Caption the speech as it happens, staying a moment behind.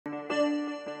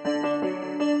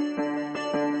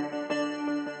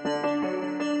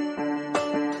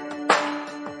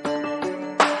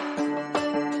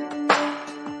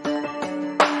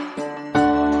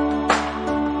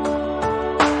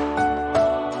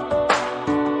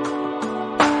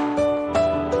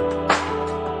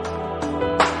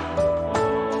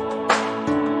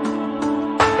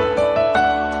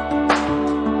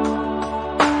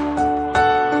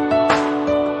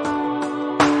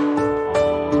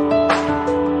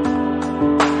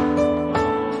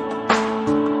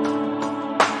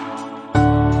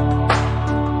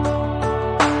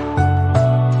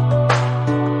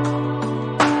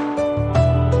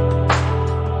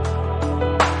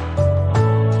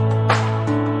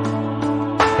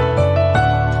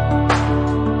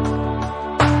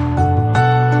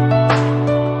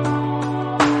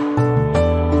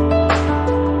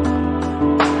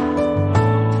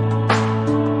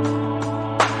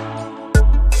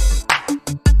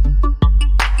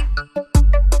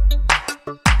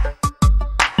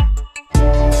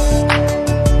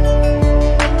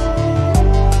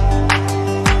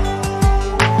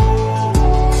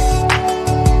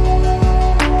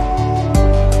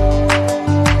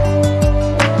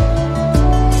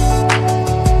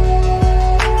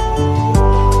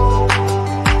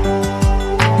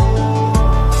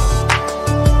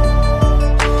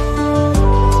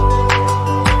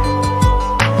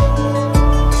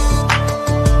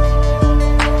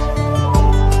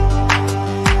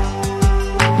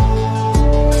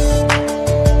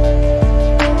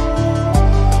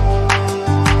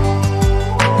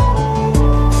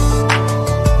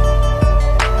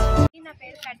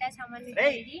కట్టా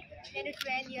సంబంధించింది. నేను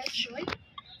 12 years old.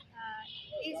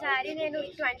 ఈసారి నేను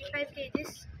 25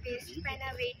 kgs బేస్ పైన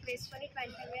వెయిట్ వేసుకొని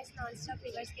 25 minutes non stop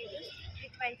reverse kgs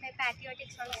 25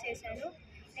 patriotic songs చేశాను.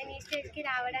 నేను ఈ స్టేజ్కి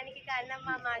రావడానికి కారణం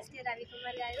మా మాస్టర్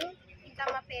రవికుమార్ గారు, ఇంకా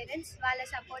మా పేరెంట్స్ వాళ్ళ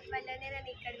సపోర్ట్ వల్లనే నేను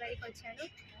ఇక్కడి వరకు వచ్చాను.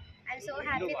 ఐఎమ్ సో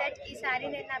హ్యాపీ దట్ ఈసారి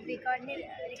నేను నా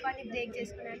రికార్డ్ని బ్రేక్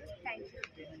చేసుకున్నాను. Thank you.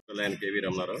 కేవీ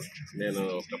రమణారావు, నేను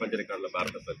ప్రపంచ రికార్డుల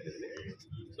భారత ప్రతినిధిని.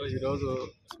 సో ఈరోజు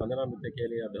స్పందన నృత్య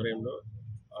కేలి ఆధ్వర్యంలో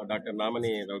డాక్టర్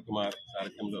నామని రవికుమార్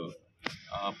సారథ్యంలో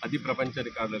 10 ప్రపంచ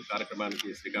రికార్డుల కార్యక్రమానికి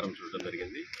శ్రీకారం చుట్టడం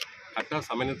జరిగింది. కట్టా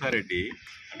సమన్వితారెడ్డి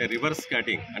అంటే రివర్స్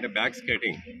స్కేటింగ్ అంటే బ్యాక్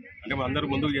స్కేటింగ్ అంటే అందరూ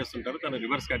ముందుకు చేస్తుంటారు, తను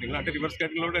రివర్స్ స్కేటింగ్లో అంటే రివర్స్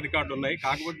స్కేటింగ్లో కూడా రికార్డులు ఉన్నాయి.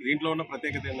 కాకపోతే దీంట్లో ఉన్న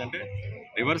ప్రత్యేకత ఏంటంటే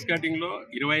రివర్స్ స్కేటింగ్లో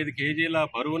 25 kgల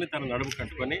బరువుని తన నడుము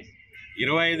కట్టుకొని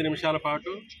 25 నిమిషాల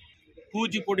పాటు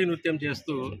కూచిపూడి నృత్యం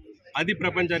చేస్తూ 10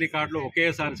 ప్రపంచ రికార్డులు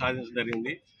ఒకేసారి సాధించడం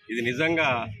జరిగింది. ఇది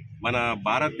నిజంగా మన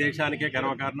భారతదేశానికే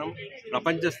గర్వకారణం,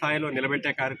 ప్రపంచ స్థాయిలో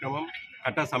నిలబెట్టే కార్యక్రమం.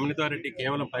 కట్టా సమన్వితారెడ్డి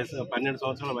కేవలం 12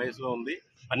 సంవత్సరాల వయసులో ఉంది.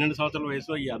 12 సంవత్సరాల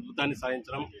వయసులో ఈ అద్భుతాన్ని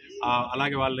సాధించడం,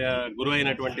 అలాగే వాళ్ళ గురువు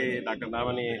అయినటువంటి డాక్టర్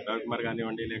నామని రవికుమార్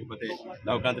కానివ్వండి, లేకపోతే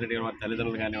లవకాంత్ రెడ్డి వారి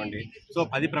తల్లిదండ్రులు కానివ్వండి, సో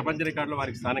 10 ప్రపంచ రికార్డులు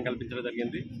వారికి స్థానం కల్పించడం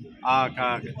జరిగింది. ఆ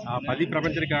 10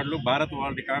 ప్రపంచ రికార్డులు భారత్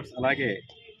వరల్డ్ రికార్డ్స్, అలాగే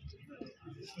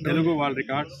Telugu world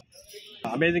records,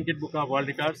 amazing kid book of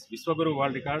world records, Vishwaguru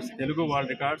world records, Telugu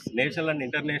world records, national and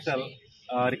international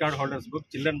record holders book,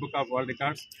 children book of world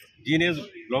records, genius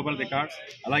global records,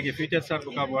 అలాగే future star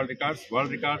book of world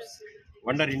records,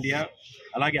 wonder India,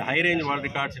 అలాగే high range world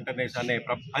records international అనే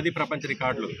 10 ప్రపంచ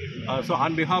రికార్డులు. So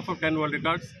on behalf of 10 world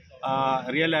records,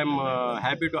 real I'm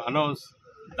happy to announce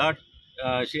that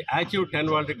she achieved 10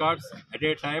 world records at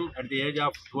a time at the age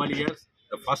of 12 years,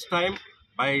 the first time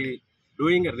by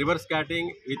doing reverse skating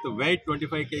with weight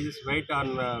 25 kgs weight on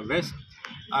waist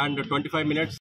and 25 minutes.